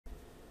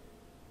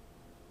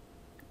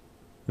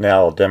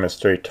Now I'll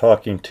demonstrate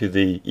talking to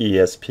the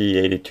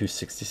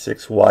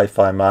ESP8266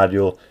 Wi-Fi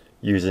module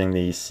using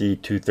the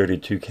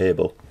C232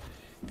 cable.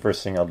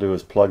 First thing I'll do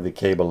is plug the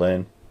cable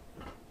in.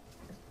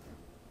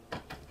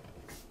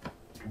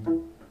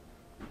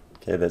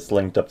 Okay, that's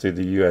linked up through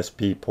the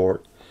USB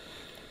port.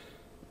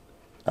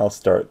 I'll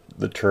start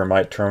the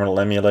Termite terminal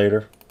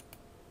emulator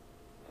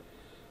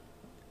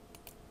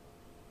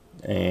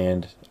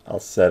and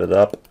I'll set it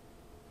up.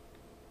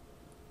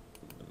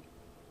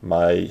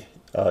 My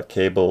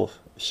cable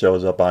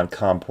shows up on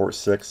COM port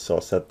 6, so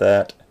I'll set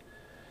that.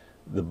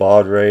 The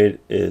baud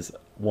rate is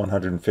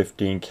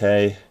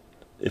 115K.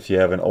 If you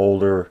have an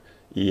older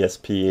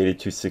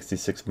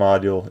ESP8266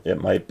 module,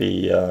 it might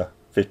be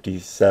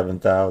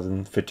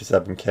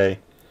 57K,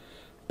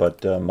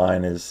 but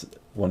mine is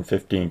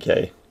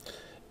 115K.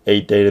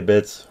 8 data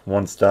bits,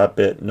 1 stop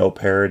bit, no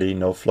parity,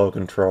 no flow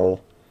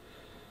control.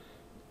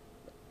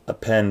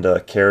 Append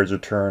a carriage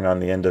return on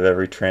the end of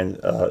every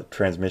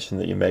transmission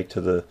that you make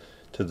to the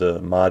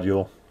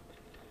module,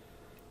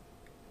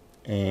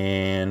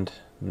 and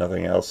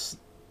nothing else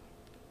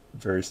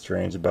very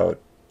strange about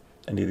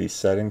any of these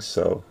settings,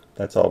 so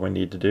that's all we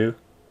need to do.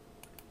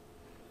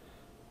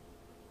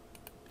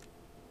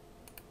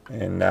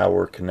 And now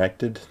we're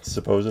connected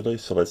supposedly,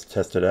 so let's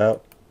test it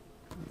out.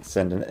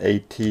 Send an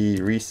AT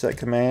reset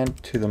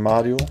command to the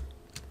module,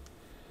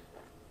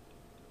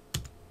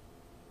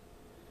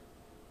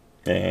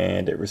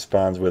 and it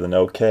responds with an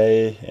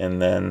OK,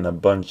 and then a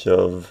bunch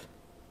of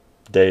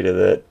data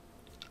that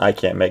I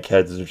can't make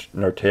heads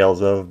nor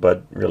tails of,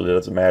 but really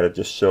doesn't matter. It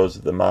just shows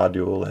that the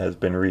module has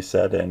been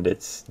reset and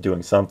it's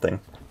doing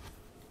something.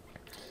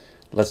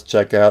 Let's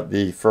check out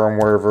the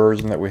firmware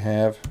version that we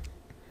have.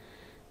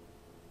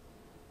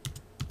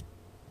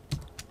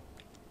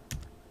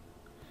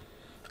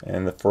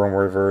 And the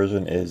firmware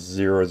version is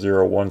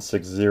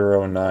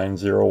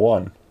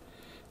 00160.901.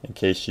 In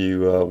case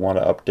you want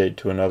to update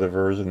to another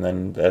version,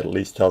 then that at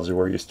least tells you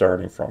where you're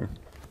starting from.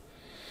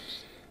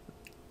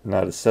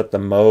 Now to set the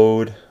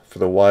mode for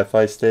the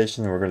Wi-Fi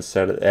station, we're going to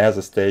set it as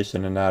a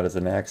station and not as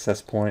an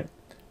access point.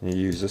 And you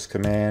use this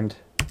command.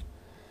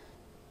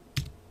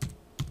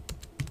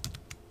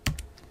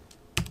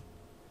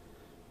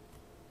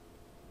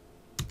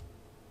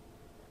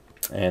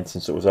 And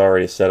since it was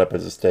already set up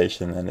as a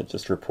station, then it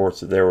just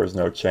reports that there was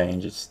no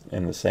change. It's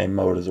in the same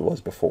mode as it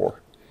was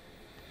before.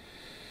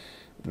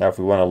 Now if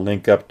we want to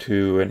link up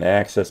to an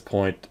access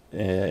point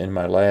in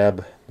my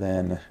lab,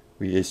 then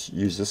we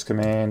use this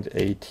command,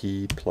 AT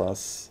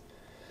plus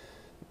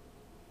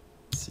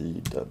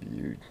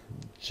CWJAP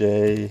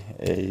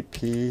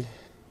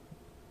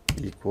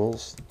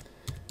equals,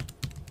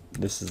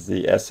 this is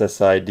the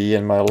SSID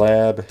in my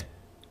lab,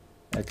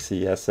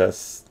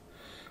 XESS,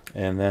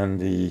 and then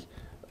the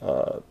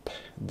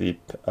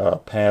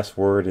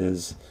password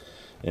is,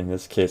 in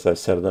this case I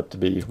set it up to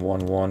be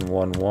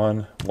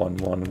 1111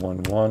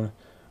 1111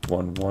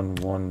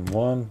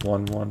 1111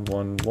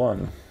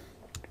 1111,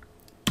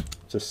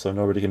 just so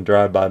nobody can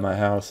drive by my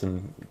house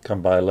and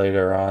come by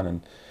later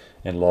on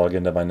and log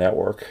into my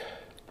network.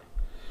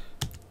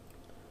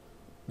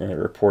 And it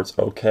reports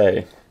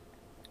OK.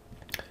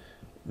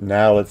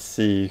 Now let's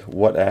see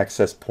what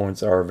access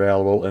points are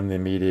available in the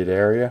immediate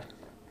area.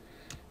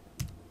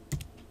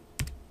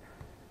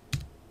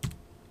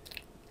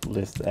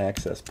 List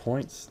access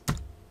points,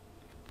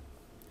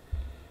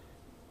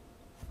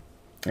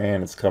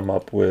 and it's come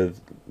up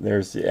with,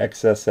 there's the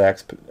access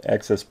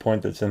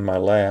point that's in my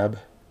lab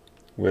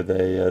with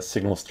a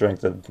signal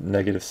strength of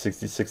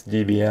 -66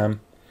 dBm,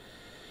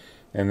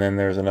 and then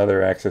there's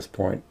another access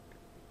point,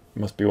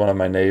 must be one of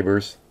my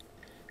neighbors,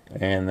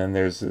 and then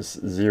there's this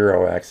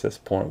 0 access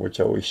point which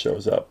always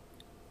shows up.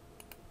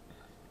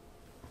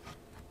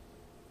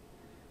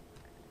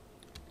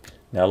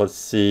 Now let's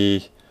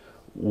see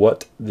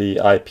what the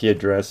IP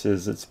address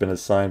is that's been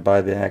assigned by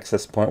the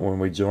access point when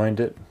we joined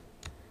it.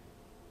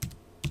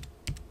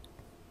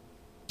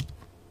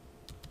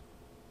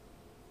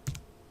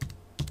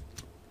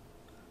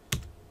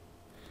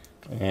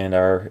 And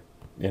our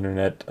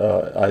internet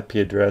IP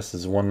address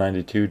is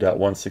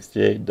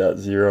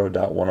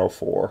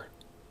 192.168.0.104.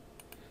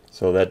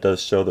 So that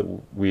does show that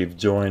we've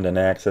joined an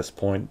access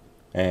point,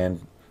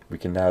 and we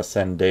can now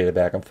send data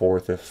back and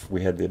forth if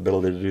we had the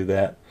ability to do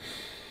that.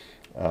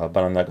 But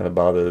I'm not going to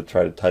bother to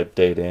try to type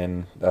data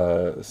in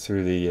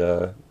through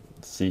the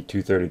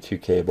C232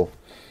 cable.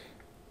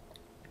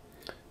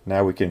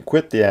 Now we can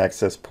quit the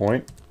access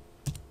point.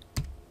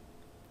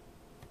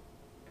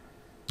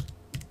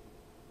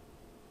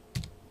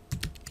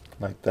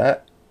 Like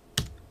that.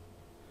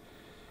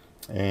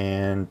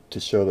 And to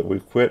show that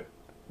we've quit,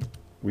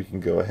 we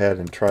can go ahead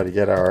and try to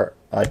get our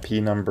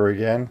IP number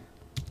again.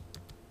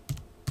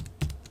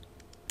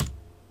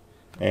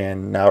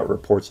 And now it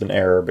reports an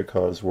error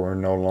because we're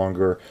no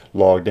longer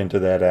logged into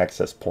that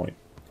access point.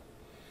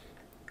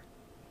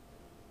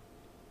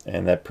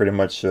 And that pretty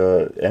much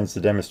ends the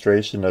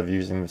demonstration of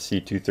using the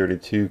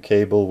C232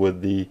 cable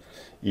with the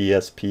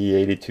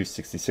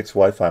ESP8266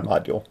 Wi-Fi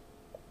module.